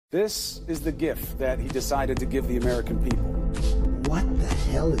This is the gift that he decided to give the American people. What the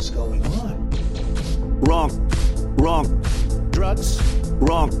hell is going on? Wrong. Wrong. Drugs?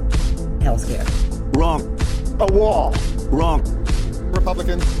 Wrong. Healthcare. Wrong. A wall. Wrong.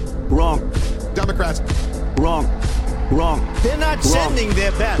 Republicans. Wrong. Democrats. Wrong. Wrong. They're not sending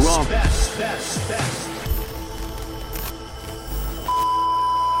their best. Wrong. Best.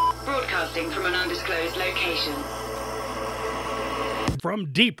 Broadcasting from an undisclosed location.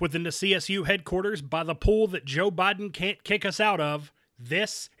 From deep within the CSU headquarters by the pool that Joe Biden can't kick us out of,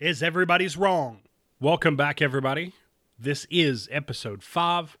 this is Everybody's Wrong. Welcome back, everybody. This is episode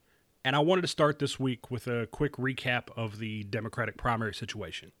 5, and I wanted to start this week with a quick recap of the Democratic primary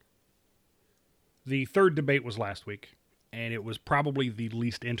situation. The third debate was last week, and it was probably the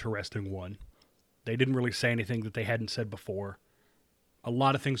least interesting one. They didn't really say anything that they hadn't said before. A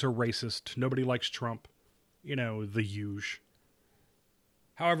lot of things are racist. Nobody likes Trump. You know, the usual.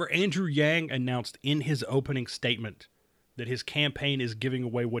 However, Andrew Yang announced in his opening statement that his campaign is giving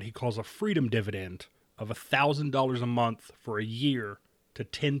away what he calls a freedom dividend of $1,000 a month for a year to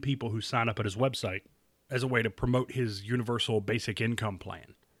 10 people who sign up at his website as a way to promote his universal basic income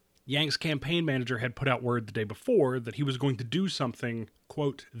plan. Yang's campaign manager had put out word the day before that he was going to do something,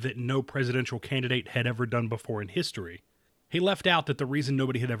 quote, that no presidential candidate had ever done before in history. He left out that the reason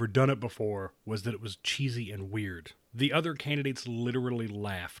nobody had ever done it before was that it was cheesy and weird. The other candidates literally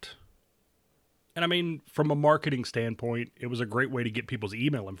laughed. And I mean, from a marketing standpoint, it was a great way to get people's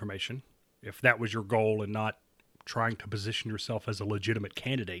email information, if that was your goal and not trying to position yourself as a legitimate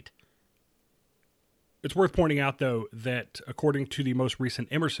candidate. It's worth pointing out, though, that according to the most recent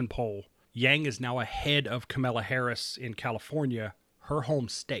Emerson poll, Yang is now ahead of Kamala Harris in California, her home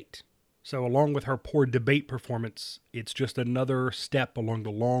state. So along with her poor debate performance, it's just another step along the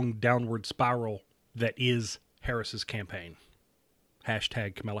long downward spiral that is Harris's campaign.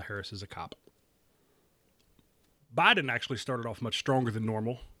 Hashtag Kamala Harris is a cop. Biden actually started off much stronger than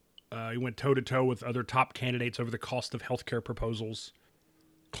normal. He went toe-to-toe with other top candidates over the cost of healthcare proposals,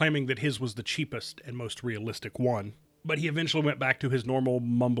 claiming that his was the cheapest and most realistic one. But he eventually went back to his normal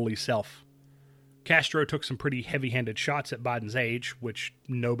mumbly self. Castro took some pretty heavy-handed shots at Biden's age, which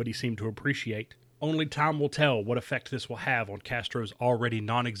nobody seemed to appreciate. Only time will tell what effect this will have on Castro's already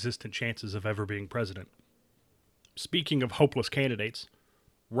non-existent chances of ever being president. Speaking of hopeless candidates,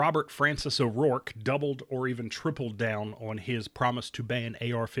 Robert Francis O'Rourke doubled or even tripled down on his promise to ban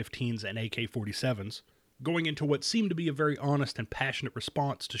AR-15s and AK-47s, going into what seemed to be a very honest and passionate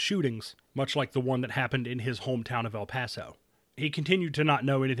response to shootings, much like the one that happened in his hometown of El Paso. He continued to not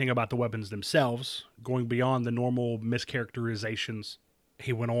know anything about the weapons themselves, going beyond the normal mischaracterizations.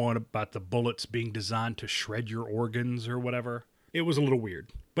 He went on about the bullets being designed to shred your organs or whatever. It was a little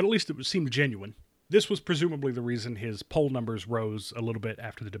weird, but at least it seemed genuine. This was presumably the reason his poll numbers rose a little bit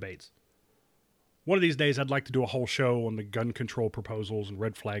after the debates. One of these days, I'd like to do a whole show on the gun control proposals and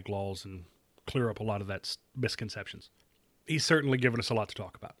red flag laws and clear up a lot of that misconceptions. He's certainly given us a lot to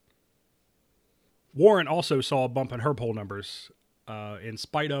talk about. Warren also saw a bump in her poll numbers, in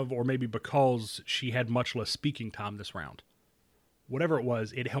spite of, or maybe because, she had much less speaking time this round. Whatever it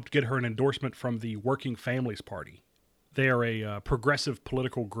was, it helped get her an endorsement from the Working Families Party. They are a progressive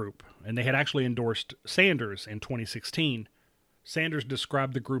political group, and they had actually endorsed Sanders in 2016. Sanders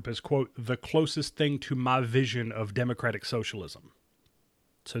described the group as, quote, the closest thing to my vision of democratic socialism.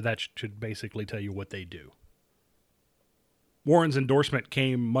 So that should basically tell you what they do. Warren's endorsement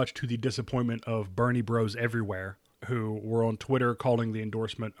came much to the disappointment of Bernie bros everywhere, who were on Twitter calling the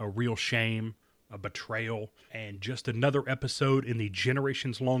endorsement a real shame, a betrayal, and just another episode in the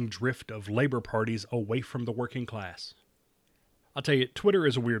generations-long drift of labor parties away from the working class. I'll tell you, Twitter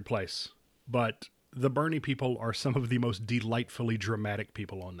is a weird place, but the Bernie people are some of the most delightfully dramatic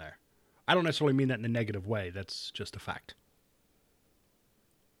people on there. I don't necessarily mean that in a negative way, that's just a fact.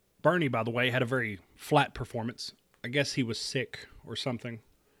 Bernie, by the way, had a very flat performance. I guess he was sick or something.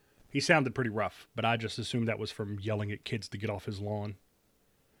 He sounded pretty rough, but I just assumed that was from yelling at kids to get off his lawn.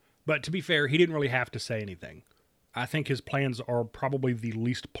 But to be fair, he didn't really have to say anything. I think his plans are probably the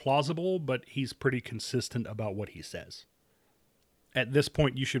least plausible, but he's pretty consistent about what he says. At this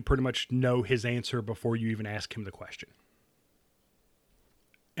point, you should pretty much know his answer before you even ask him the question.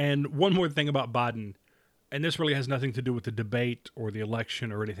 And one more thing about Biden, and this really has nothing to do with the debate or the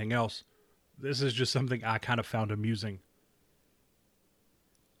election or anything else. This is just something I kind of found amusing.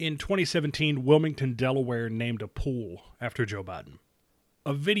 In 2017, Wilmington, Delaware named a pool after Joe Biden.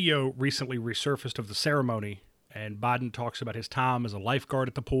 A video recently resurfaced of the ceremony, and Biden talks about his time as a lifeguard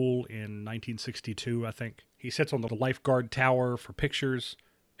at the pool in 1962, I think. He sits on the lifeguard tower for pictures,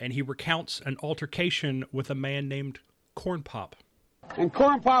 and he recounts an altercation with a man named Corn Pop. And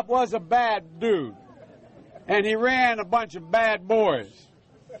Corn Pop was a bad dude. And he ran a bunch of bad boys.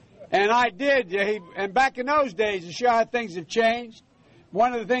 And I did. And back in those days, to show how things have changed,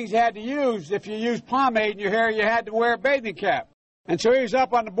 one of the things you had to use, if you used pomade in your hair, you had to wear a bathing cap. And so he was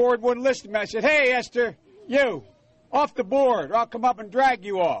up on the board, wouldn't listen to me. I said, hey, Esther, you, off the board, or I'll come up and drag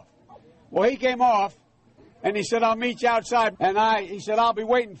you off. Well, he came off, and he said, I'll meet you outside. And he said, I'll be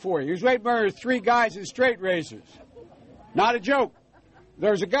waiting for you. He was waiting for 3 guys in straight razors. Not a joke.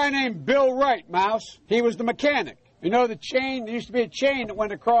 There was a guy named Bill Wright, Mouse. He was the mechanic. You know the chain? There used to be a chain that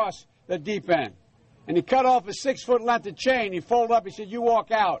went across the deep end. And he cut off a 6-foot length of chain. He folded up. He said, you walk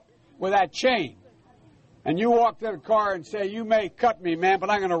out with that chain. And you walk to the car and say, you may cut me, man,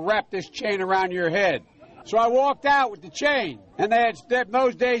 but I'm going to wrap this chain around your head. So I walked out with the chain. And they had, in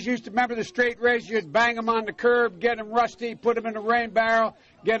those days, you used to remember the straight razor. You'd bang them on the curb, get them rusty, put them in the rain barrel,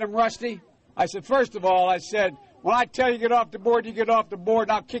 get them rusty. I said, first of all, I said, when I tell you get off the board, you get off the board,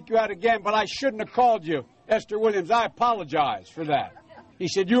 and I'll kick you out again, but I shouldn't have called you Esther Williams. I apologize for that. He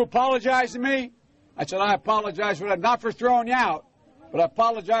said, you apologize to me? I said, I apologize for that, not for throwing you out, but I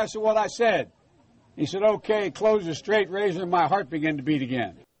apologize for what I said. He said, okay, close the straight razor, and my heart began to beat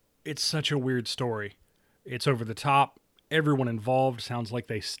again. It's such a weird story. It's over the top. Everyone involved sounds like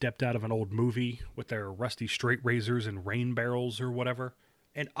they stepped out of an old movie with their rusty straight razors and rain barrels or whatever.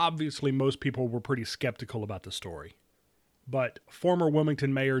 And obviously most people were pretty skeptical about the story. But former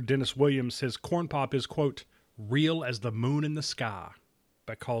Wilmington Mayor Dennis Williams says Corn Pop is, quote, real as the moon in the sky.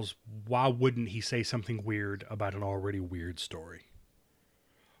 Because why wouldn't he say something weird about an already weird story?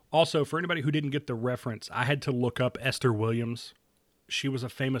 Also, for anybody who didn't get the reference, I had to look up Esther Williams. She was a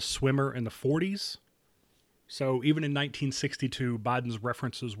famous swimmer in the 40s. So even in 1962, Biden's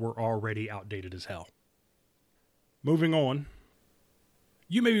references were already outdated as hell. Moving on.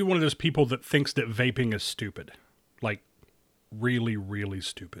 You may be one of those people that thinks that vaping is stupid. Like, really, really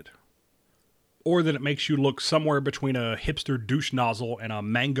stupid. Or that it makes you look somewhere between a hipster douche nozzle and a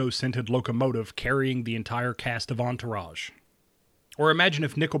mango-scented locomotive carrying the entire cast of Entourage. Or imagine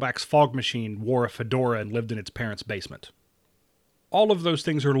if Nickelback's Fog Machine wore a fedora and lived in its parents' basement. All of those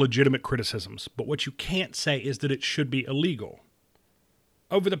things are legitimate criticisms, but what you can't say is that it should be illegal.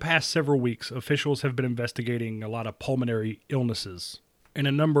 Over the past several weeks, officials have been investigating a lot of pulmonary illnesses in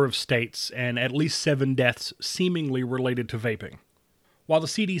a number of states, and at least 7 deaths seemingly related to vaping. While the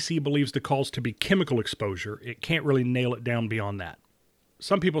CDC believes the cause to be chemical exposure, it can't really nail it down beyond that.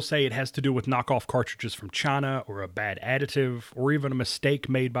 Some people say it has to do with knockoff cartridges from China, or a bad additive, or even a mistake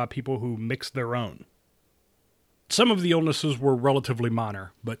made by people who mixed their own. Some of the illnesses were relatively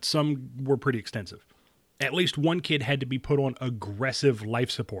minor, but some were pretty extensive. At least one kid had to be put on aggressive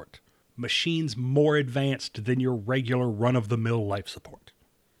life support. Machines more advanced than your regular run-of-the-mill life support.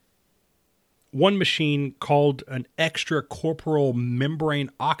 One machine, called an extracorporeal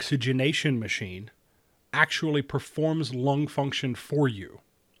membrane oxygenation machine, actually performs lung function for you.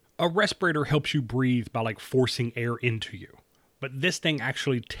 A respirator helps you breathe by forcing air into you. But this thing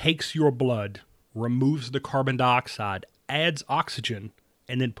actually takes your blood, removes the carbon dioxide, adds oxygen,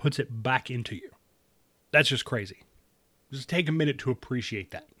 and then puts it back into you. That's just crazy. Just take a minute to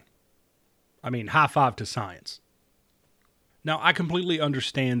appreciate that. I mean, high five to science. Now, I completely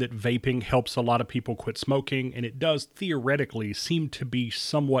understand that vaping helps a lot of people quit smoking, and it does theoretically seem to be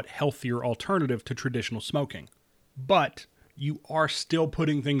somewhat healthier alternative to traditional smoking. But you are still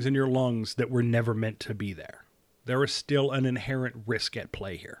putting things in your lungs that were never meant to be there. There is still an inherent risk at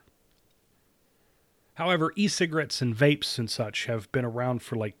play here. However, e-cigarettes and vapes and such have been around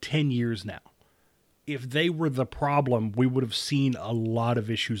for 10 years now. If they were the problem, we would have seen a lot of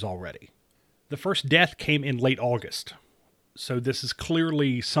issues already. The first death came in late August, so this is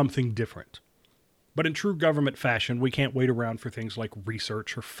clearly something different. But in true government fashion, we can't wait around for things like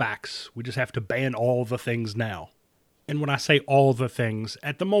research or facts. We just have to ban all the things now. And when I say all the things,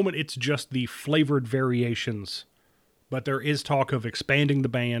 at the moment it's just the flavored variations, but there is talk of expanding the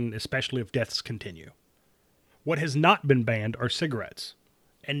ban, especially if deaths continue. What has not been banned are cigarettes.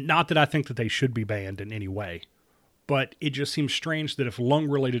 And not that I think that they should be banned in any way, but it just seems strange that if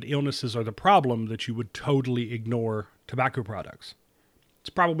lung-related illnesses are the problem, that you would totally ignore tobacco products. It's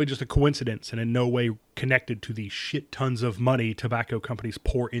probably just a coincidence and in no way connected to the shit tons of money tobacco companies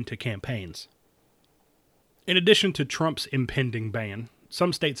pour into campaigns. In addition to Trump's impending ban,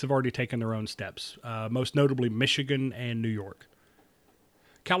 some states have already taken their own steps, most notably Michigan and New York.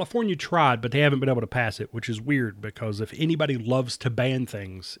 California tried, but they haven't been able to pass it, which is weird because if anybody loves to ban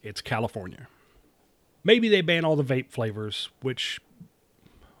things, it's California. Maybe they ban all the vape flavors, which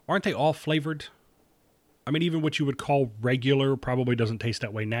aren't they all flavored? I mean, even what you would call regular probably doesn't taste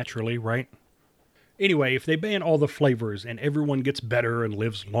that way naturally, right? Anyway, if they ban all the flavors and everyone gets better and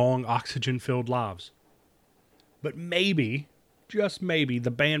lives long, oxygen-filled lives. But maybe, just maybe, the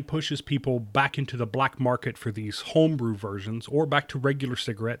ban pushes people back into the black market for these homebrew versions or back to regular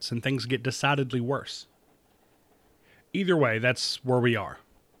cigarettes and things get decidedly worse. Either way, that's where we are.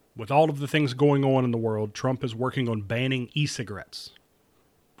 With all of the things going on in the world, Trump is working on banning e-cigarettes.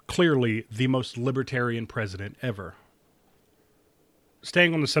 Clearly, the most libertarian president ever.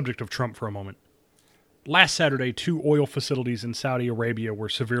 Staying on the subject of Trump for a moment. Last Saturday, 2 oil facilities in Saudi Arabia were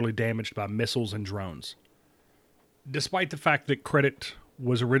severely damaged by missiles and drones. Despite the fact that credit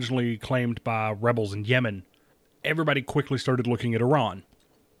was originally claimed by rebels in Yemen, everybody quickly started looking at Iran.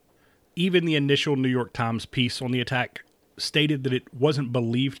 Even the initial New York Times piece on the attack stated that it wasn't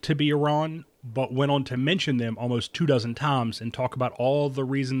believed to be Iran, but went on to mention them almost 24 times and talk about all the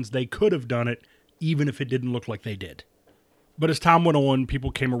reasons they could have done it, even if it didn't look like they did. But as time went on,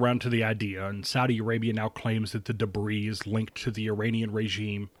 people came around to the idea, and Saudi Arabia now claims that the debris is linked to the Iranian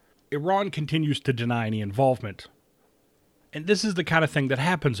regime. Iran continues to deny any involvement. And this is the kind of thing that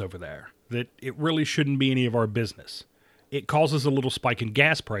happens over there, that it really shouldn't be any of our business. It causes a little spike in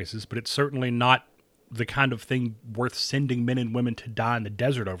gas prices, but it's certainly not the kind of thing worth sending men and women to die in the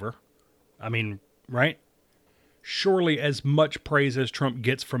desert over. I mean, right? Surely as much praise as Trump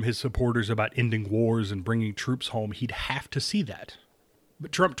gets from his supporters about ending wars and bringing troops home, he'd have to see that.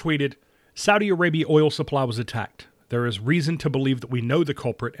 But Trump tweeted, Saudi Arabia oil supply was attacked. There is reason to believe that we know the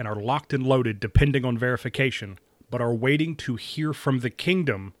culprit and are locked and loaded depending on verification, but are waiting to hear from the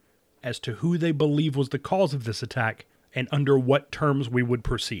kingdom as to who they believe was the cause of this attack and under what terms we would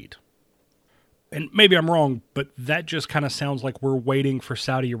proceed. And maybe I'm wrong, but that just kind of sounds like we're waiting for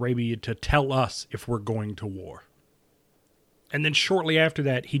Saudi Arabia to tell us if we're going to war. And then shortly after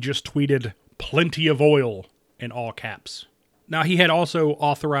that, he just tweeted, "Plenty of oil," in all caps. Now, he had also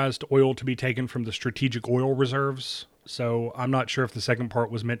authorized oil to be taken from the strategic oil reserves, so I'm not sure if the second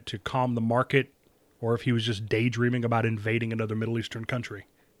part was meant to calm the market or if he was just daydreaming about invading another Middle Eastern country.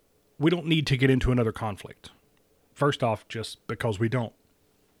 We don't need to get into another conflict. First off, just because we don't.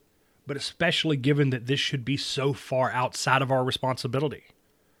 But especially given that this should be so far outside of our responsibility.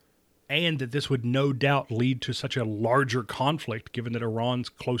 And that this would no doubt lead to such a larger conflict given that Iran's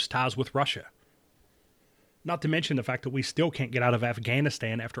close ties with Russia. Not to mention the fact that we still can't get out of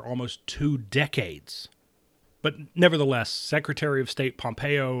Afghanistan after almost 2 decades. But nevertheless, Secretary of State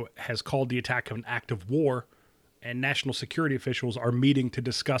Pompeo has called the attack an act of war, and national security officials are meeting to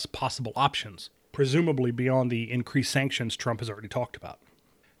discuss possible options, presumably beyond the increased sanctions Trump has already talked about.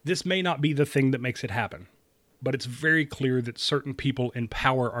 This may not be the thing that makes it happen, but it's very clear that certain people in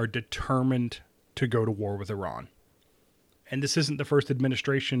power are determined to go to war with Iran. And this isn't the first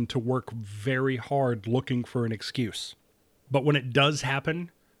administration to work very hard looking for an excuse. But when it does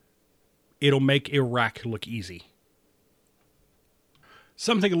happen, it'll make Iraq look easy.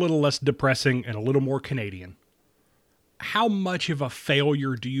 Something a little less depressing and a little more Canadian. How much of a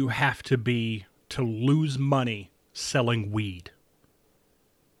failure do you have to be to lose money selling weed?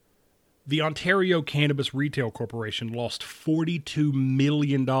 The Ontario Cannabis Retail Corporation lost $42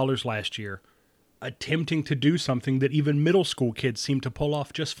 million last year, attempting to do something that even middle school kids seem to pull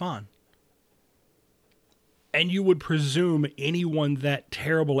off just fine. And you would presume anyone that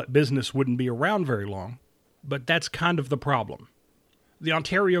terrible at business wouldn't be around very long, but that's kind of the problem. The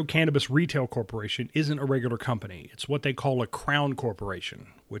Ontario Cannabis Retail Corporation isn't a regular company. It's what they call a crown corporation,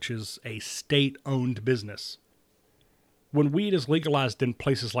 which is a state-owned business. When weed is legalized in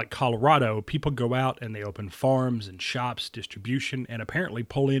places like Colorado, people go out and they open farms and shops, distribution, and apparently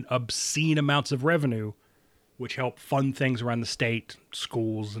pull in obscene amounts of revenue, which help fund things around the state,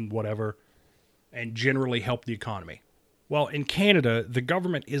 schools, and whatever, and generally help the economy. Well, in Canada, the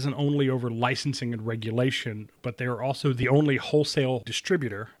government isn't only over licensing and regulation, but they are also the only wholesale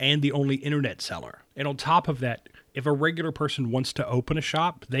distributor and the only internet seller. And on top of that, if a regular person wants to open a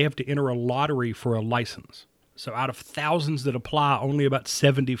shop, they have to enter a lottery for a license. So out of thousands that apply, only about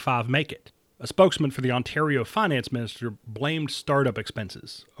 75 make it. A spokesman for the Ontario finance minister blamed startup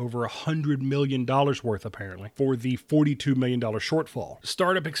expenses, over $100 million worth apparently, for the $42 million shortfall.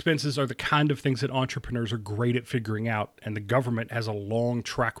 Startup expenses are the kind of things that entrepreneurs are great at figuring out, and the government has a long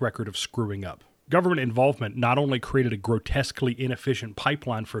track record of screwing up. Government involvement not only created a grotesquely inefficient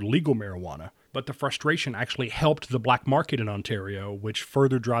pipeline for legal marijuana, but the frustration actually helped the black market in Ontario, which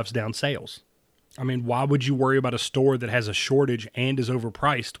further drives down sales. I mean, why would you worry about a store that has a shortage and is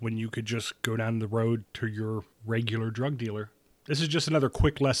overpriced when you could just go down the road to your regular drug dealer? This is just another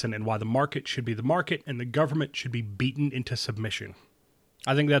quick lesson in why the market should be the market and the government should be beaten into submission.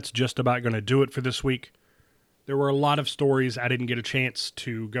 I think that's just about going to do it for this week. There were a lot of stories I didn't get a chance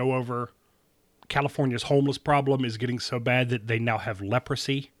to go over. California's homeless problem is getting so bad that they now have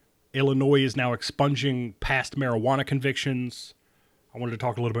leprosy. Illinois is now expunging past marijuana convictions. I wanted to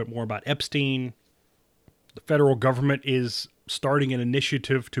talk a little bit more about Epstein. The federal government is starting an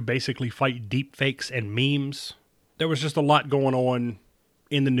initiative to basically fight deepfakes and memes. There was just a lot going on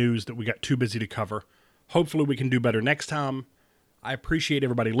in the news that we got too busy to cover. Hopefully we can do better next time. I appreciate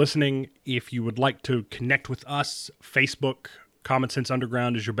everybody listening. If you would like to connect with us, Facebook, Common Sense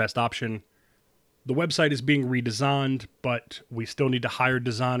Underground is your best option. The website is being redesigned, but we still need to hire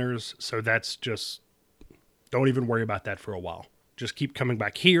designers, so that's just... don't even worry about that for a while. Just keep coming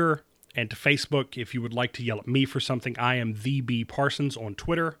back here and to Facebook. If you would like to yell at me for something, I am the B Parsons on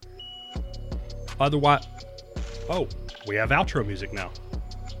Twitter. Otherwise... oh, we have outro music now.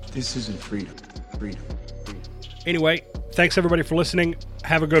 This isn't freedom. Freedom. Anyway, thanks everybody for listening.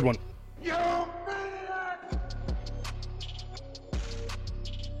 Have a good one.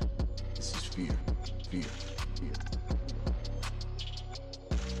 This is fear. Fear. Fear.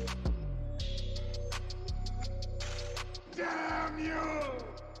 Damn you!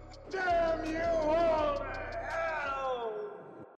 Damn you!